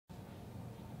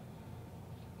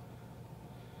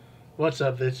What's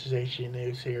up? This is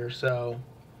HDNEWS here. So,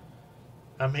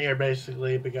 I'm here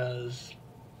basically because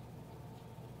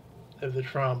of the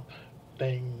Trump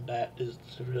thing that is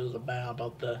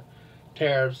about the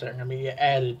tariffs that are going to be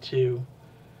added to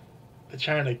the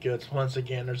China goods. Once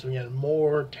again, there's going to be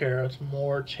more tariffs,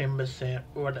 more 10%,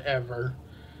 whatever,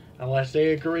 unless they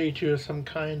agree to some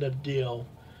kind of deal,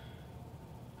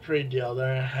 free deal.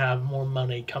 They're going to have more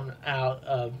money coming out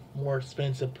of more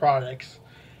expensive products,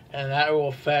 and that will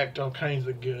affect all kinds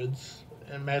of goods.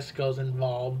 And Mexico's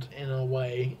involved in a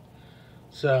way,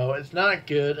 so it's not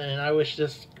good. And I wish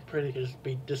this could just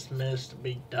be dismissed,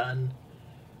 be done,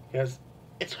 because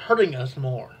it's hurting us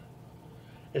more.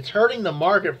 It's hurting the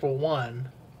market for one.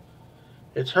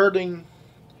 It's hurting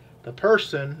the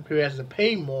person who has to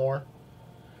pay more,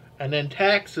 and then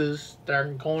taxes that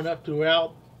are going up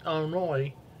throughout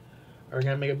Illinois are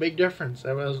going to make a big difference,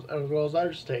 as well as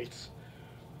other states.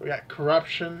 We got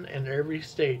corruption in every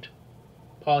state.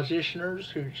 Politicians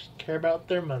who just care about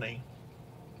their money.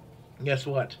 And guess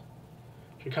what?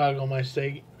 Chicago, my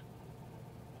state,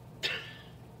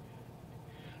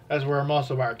 that's where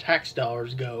most of our tax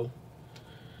dollars go,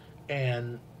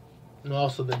 and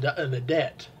also the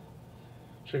debt.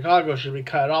 Chicago should be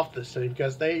cut off this city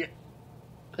because they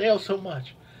owe so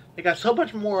much. They got so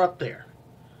much more up there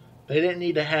they didn't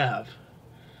need to have.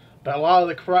 But a lot of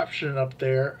the corruption up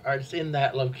there is in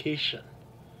that location.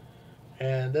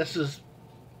 And this is...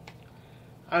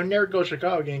 I'll never go to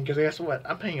Chicago again because guess what?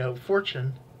 I'm paying a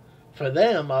fortune for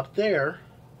them up there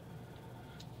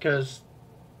because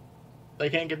they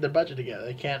can't get their budget together.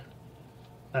 They can't...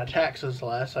 taxes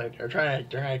less. Like they're trying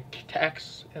to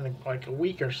tax in like a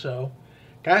week or so.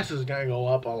 Gas is going to go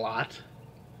up a lot.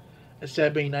 Instead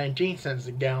of being 19 cents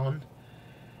a gallon,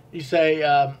 you say...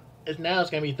 now it's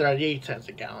going to be 38 cents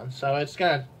a gallon. So it's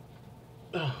going to...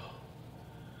 Oh,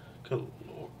 good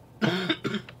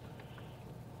Lord.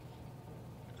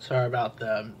 Sorry about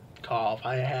the cough.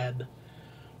 I had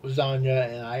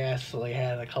lasagna and I actually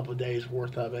had a couple of days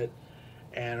worth of it.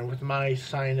 And with my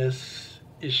sinus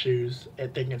issues,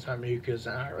 it thickens my mucus.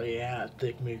 And I already have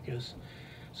thick mucus.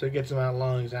 So it gets in my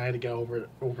lungs and I had to go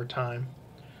over time.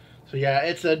 So yeah,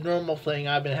 it's a normal thing.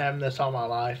 I've been having this all my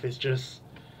life. It's just...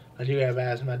 I do have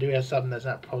asthma. I do have something that's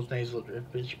not postnasal drip,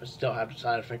 but still have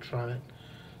side effects from it.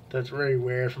 That's very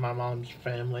weird from my mom's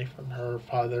family, from her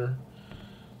father.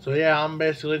 So yeah, I'm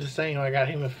basically just saying I got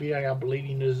hemophilia, I got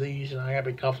bleeding disease, and I got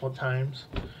it a couple of times.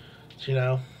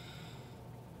 So,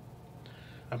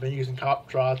 I've been using cough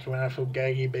drops when I feel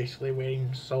gaggy, basically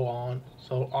waiting so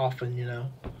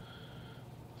often,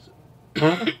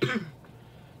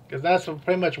 Because that's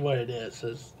pretty much what it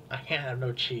is I can't have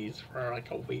no cheese for like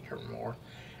a week or more.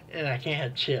 And I can't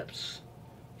have chips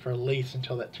for at least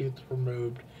until that tooth is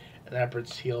removed and after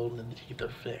it's healed and the teeth are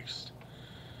fixed.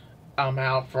 I'm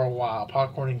out for a while,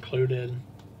 popcorn included,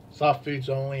 soft foods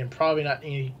only, and probably not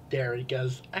any dairy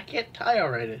because I can't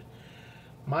tolerate it.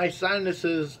 My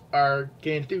sinuses are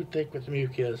getting too thick with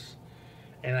mucus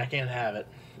and I can't have it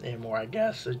anymore. I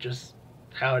guess it's just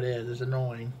how it is. It's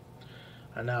annoying.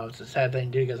 I know it's a sad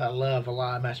thing to do because I love a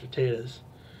lot of mashed potatoes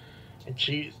and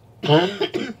cheese.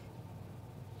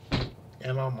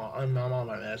 And my mom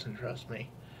doesn't trust me.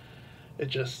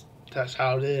 That's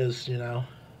how it is,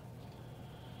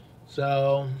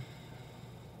 So,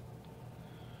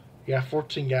 you got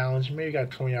 14 gallons. Maybe you got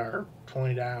a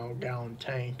 20 gallon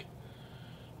tank.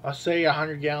 I'll say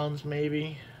 100 gallons,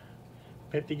 maybe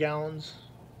 50 gallons.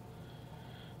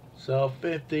 So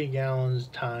 50 gallons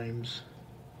times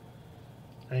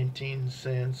 19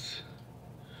 cents.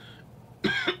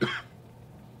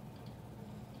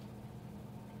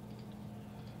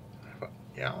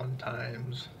 Gallon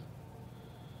times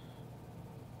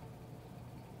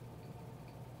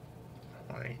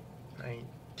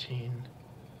 19.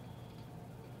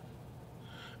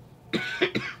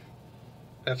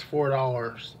 That's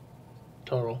 $4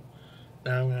 total.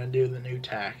 Now I'm going to do the new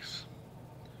tax.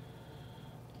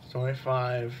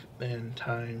 25 then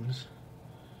times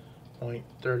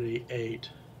 0.38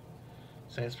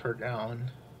 cents per gallon.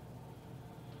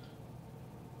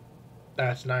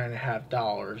 That's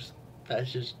 $9.50.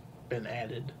 That's just been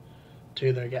added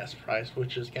to their gas price,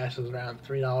 which is gas is around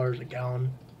 $3 a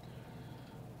gallon.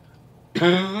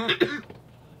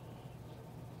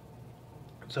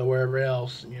 So wherever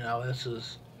else, this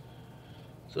is...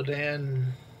 So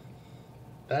then,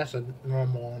 that's a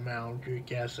normal amount you're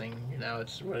guessing.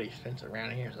 It's really expensive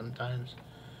around here sometimes.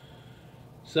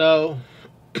 So,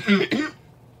 yeah,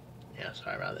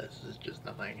 sorry about this. There's just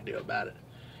nothing I can do about it.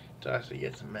 So I actually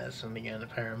get some medicine again,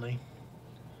 apparently.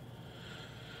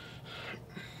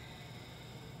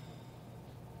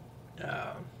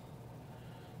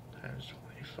 Times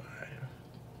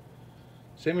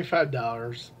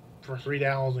 $75 for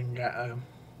 3,000 it's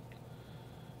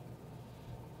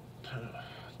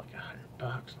like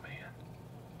 $100, man.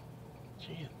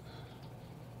 Jeez.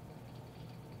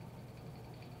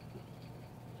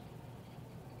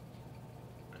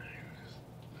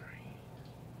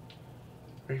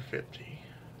 $350.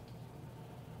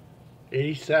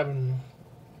 $87.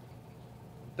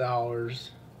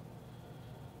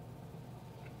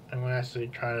 I'm gonna actually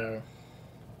try to,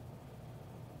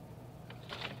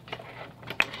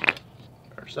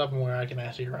 or something where I can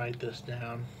actually write this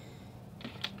down.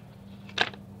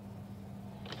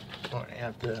 I'm going to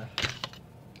have to.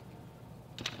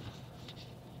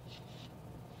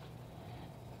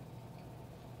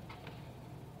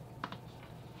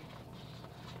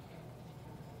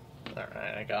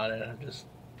 Alright, I got it. I'm just.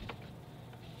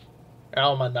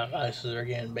 All my devices are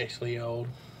getting basically old.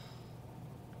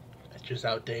 It's just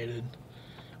outdated.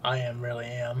 Really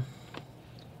am.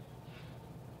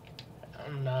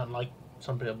 I'm not like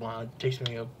some people. It takes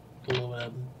me a little bit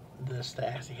of this to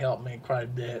actually help me quite a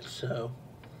bit, so.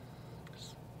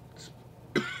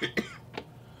 Oh,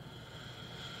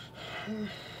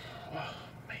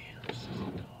 man, this is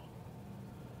dull.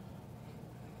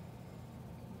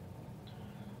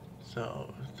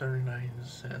 So, 39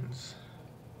 cents.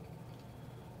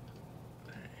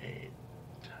 8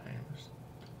 times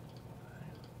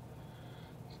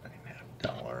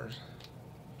 $9.5.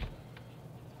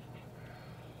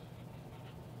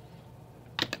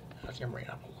 That's gonna bring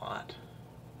it up a lot.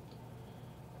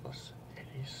 Plus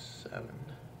 87.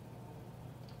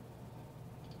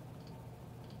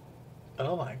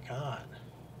 Oh my God!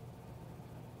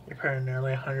 You're paying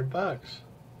nearly $100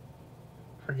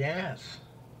 for gas.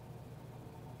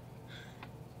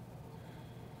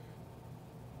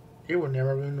 You would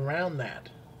never been around that.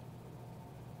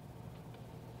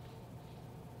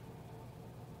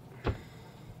 Can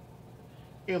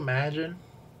you imagine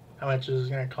how much this is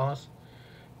going to cost?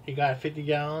 You got a 50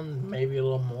 gallon, maybe a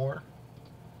little more.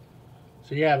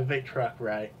 So you have a big truck,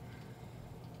 right?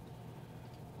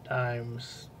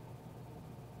 Times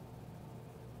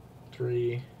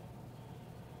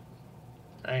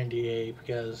 398,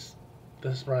 because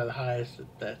this is probably the highest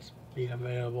that's being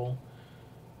available.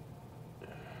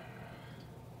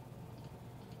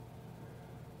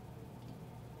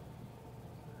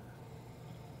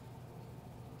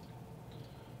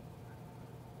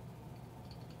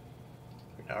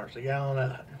 $3 a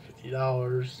gallon,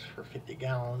 $150 for 50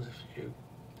 gallons. If you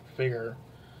figure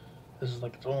this is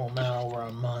like a total amount over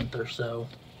a month or so,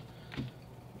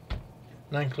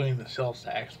 not including the sales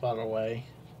tax, by the way.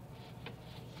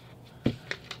 So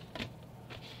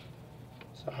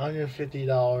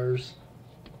 $150.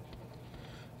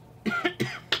 And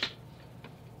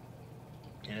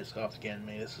it's off again,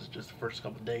 me. This is just the first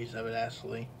couple of days of it,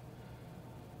 actually.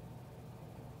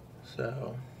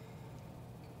 So,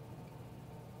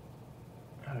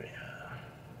 oh yeah.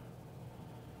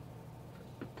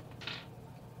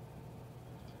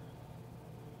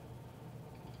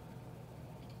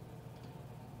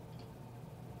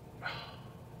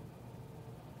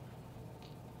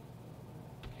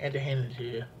 Had to hand it to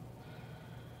you.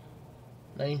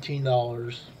 $19.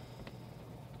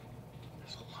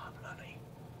 That's a lot of money.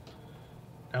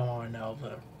 Now I want to know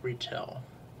the retail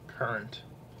current.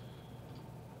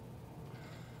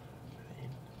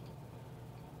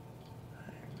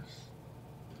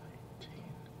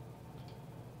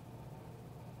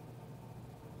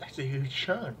 That's a huge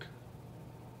chunk.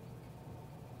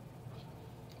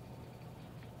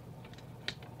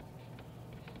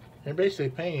 They're basically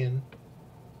paying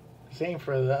the same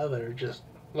for the other, just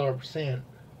lower percent.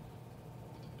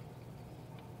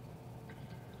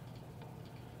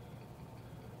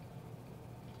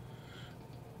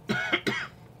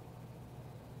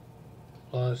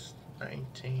 Plus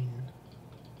 19.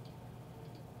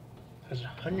 That's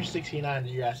 $169 that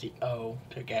you actually owe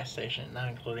to a gas station, not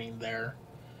including their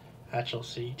actual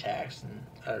city tax and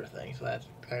other things. So that's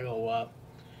gonna go up.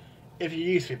 If you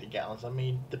use 50 gallons, I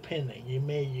mean, depending, you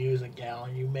may use a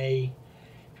gallon. You may,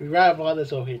 if you drive a lot,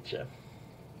 this will hit you.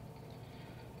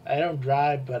 I don't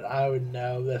drive, but I would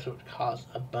know this would cost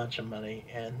a bunch of money,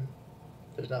 and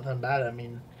there's nothing about it. I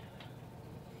mean,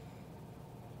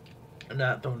 I'm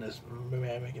not doing this,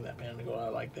 making that man go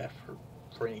out like that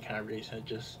for any kind of reason. It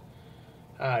just,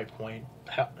 I point,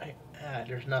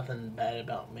 there's nothing bad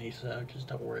about me, so just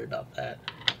don't worry about that.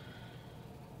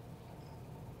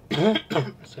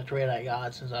 It's a trait I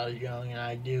got since I was young, and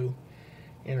I do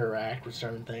interact with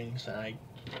certain things, and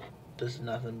this is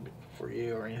nothing for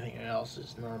you or anything else.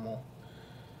 It's normal,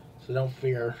 so don't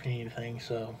fear anything.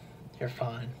 So you're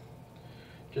fine.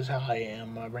 Just how I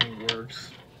am. My brain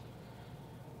works.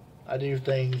 I do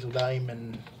things without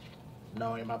even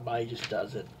knowing. My body just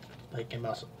does it. Thinking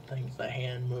about some things, the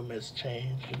hand movements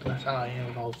change. That's how I am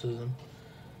with autism.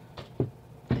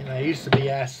 And I used to be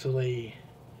actually,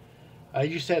 I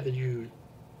used to have to do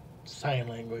sign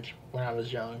language when I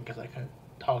was young because I couldn't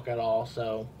talk at all.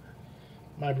 So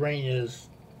my brain is,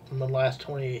 in the last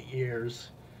 28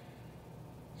 years,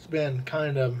 it's been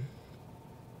kind of,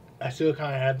 I still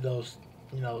kind of have those,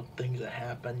 things that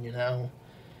happen,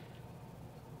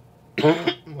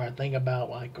 where I think about,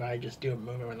 like, I just do a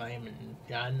movement with them, and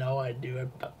yeah, I know I do it,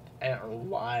 but I don't know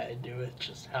why I do it,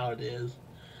 just how it is.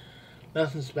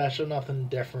 Nothing special, nothing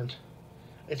different.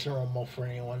 It's normal for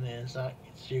anyone, and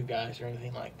it's you guys or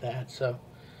anything like that, so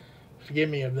forgive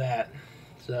me of that.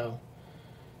 So,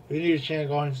 if you're new to the channel,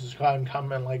 go ahead and subscribe and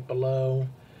comment, like, below,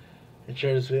 and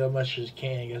share this video as much as you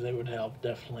can, because it would help,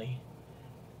 definitely.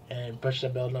 And push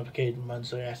that bell notification button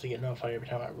so you actually get notified every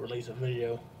time I release a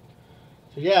video.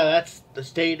 So yeah, that's, the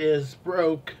state is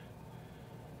broke,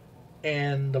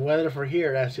 and the weather for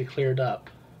here actually cleared up.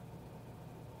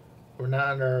 We're not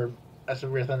under a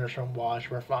severe thunderstorm watch.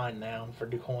 We're fine now for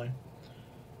DuQuoin.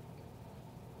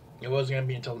 It wasn't going to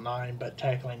be until 9, but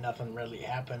technically nothing really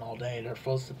happened all day. There's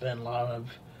supposed to have been a lot of,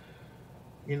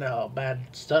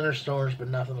 bad thunderstorms, but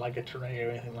nothing like a tornado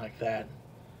or anything like that.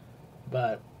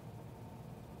 But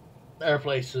other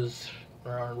places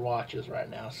are on watches right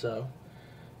now, so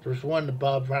there's one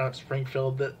above around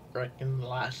Springfield that in the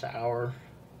last hour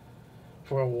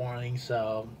for a warning,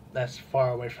 so that's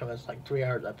far away from us, like 3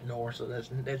 hours up north, so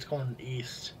it's going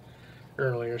east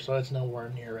earlier, so it's nowhere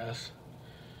near us.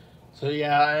 So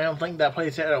yeah, I don't think that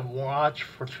place had a watch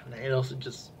for tornadoes. It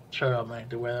just showed up like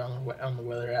the weather on the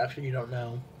weather app, so you don't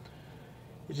know.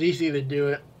 It's easy to do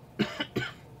it.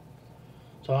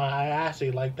 So I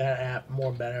actually like that app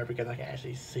more better because I can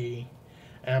actually see.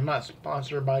 And I'm not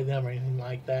sponsored by them or anything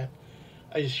like that.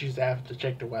 I just use the app to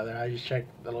check the weather. I just check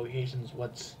the locations,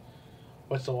 what's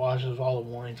the watches, all the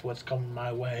warnings, what's coming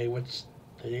my way, what's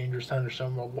the dangerous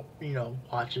thunderstorm,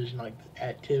 watches, like the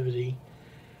activity,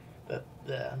 the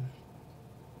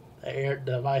air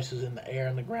devices in the air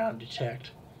and the ground detect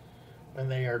when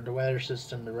they are the weather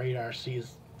system. The radar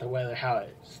sees the weather how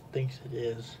it thinks it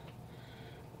is.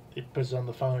 It puts it on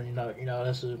the phone.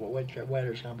 This is what your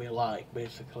weather's going to be like,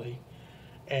 basically.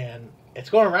 And it's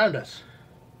going around us.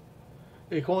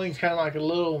 The coin's kind of like a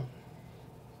little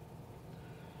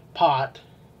pot,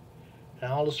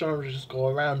 and all the storms just go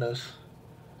around us.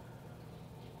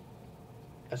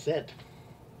 That's it.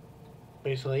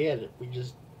 Basically it. We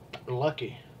just are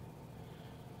lucky.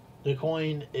 The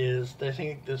coin is, I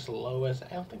think this is the lowest.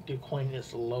 I don't think the coin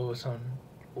is the lowest on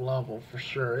level for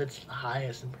sure. It's the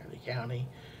highest in Perry County.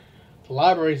 The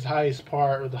library is the highest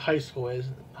part, or the high school is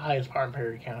the highest part in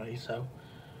Perry County, so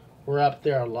we're up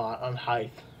there a lot on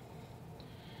height.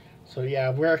 So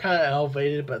yeah, we're kind of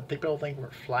elevated, but people think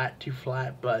we're too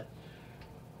flat, but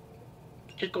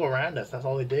they just go around us. That's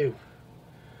all they do.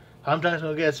 Sometimes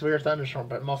we'll get a severe thunderstorm,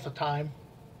 but most of the time,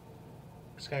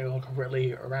 it's going to go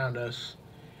completely around us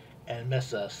and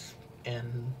miss us.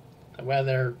 And the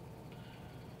weather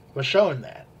was showing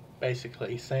that,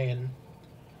 basically,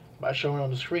 by showing on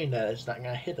the screen that it's not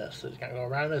going to hit us. It's going to go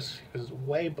around us because it's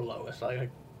way below us, like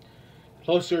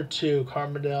closer to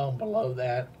Carbondale and below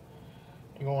that,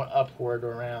 and going upward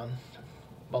around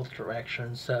both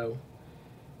directions. So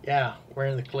yeah, we're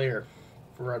in the clear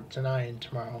for tonight and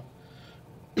tomorrow.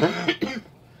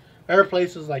 Other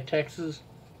places like Texas,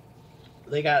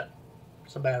 they got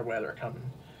some bad weather coming.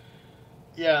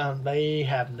 Yeah, they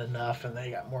haven't enough, and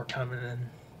they got more coming, and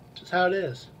just how it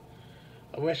is.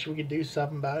 I wish we could do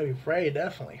something about it. We pray,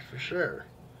 definitely, for sure.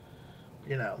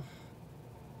 The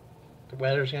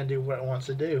weather's going to do what it wants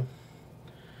to do.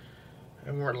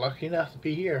 And we're lucky enough to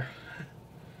be here.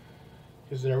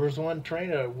 Because there was one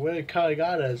train that would have kind of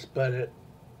got us, but it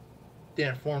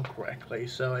didn't form correctly.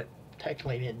 So it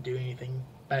technically didn't do anything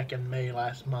back in May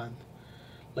last month.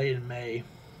 Late in May.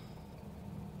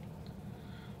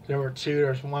 There were two.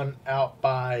 There's one out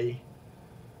by,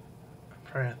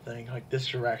 I'm trying to think, like this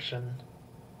direction.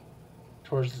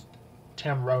 Towards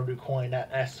Tim Road, DuQuoin, that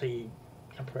actually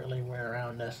completely went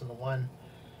around us, and the one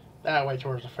that way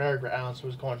towards the fairgrounds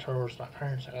was going towards my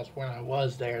parents' house when I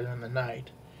was there in the night,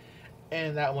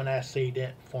 and that one actually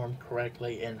didn't form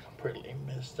correctly and completely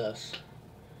missed us.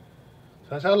 So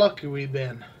that's how lucky we've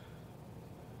been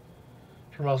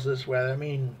for most of this weather. I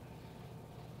mean,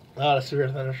 a lot of severe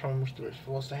thunderstorms we're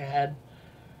supposed to have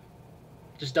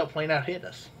just don't plain out hit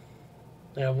us.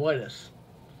 They avoid us.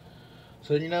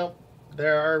 So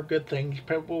there are good things.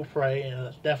 People pray, and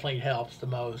it definitely helps the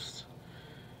most.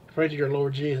 Pray to your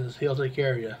Lord Jesus. He'll take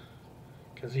care of you.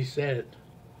 Because he said it.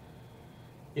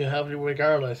 You'll help you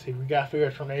regardless. If you got fear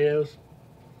of tornadoes,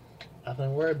 nothing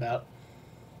to worry about.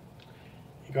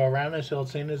 You go around and still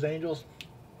seeing his angels,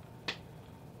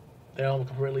 they don't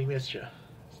completely miss you.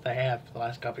 They have for the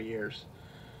last couple of years.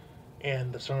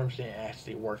 And the storms didn't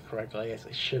actually work correctly as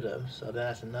they should have. So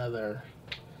that's another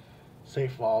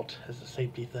safe vault as a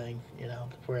safety thing,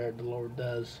 where the Lord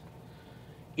does.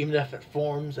 Even if it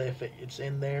forms, if it's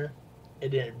in there, it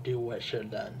didn't do what it should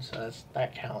have done. So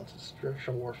that counts as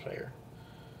spiritual warfare,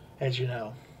 as you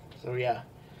know. So yeah,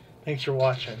 thanks for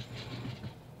watching.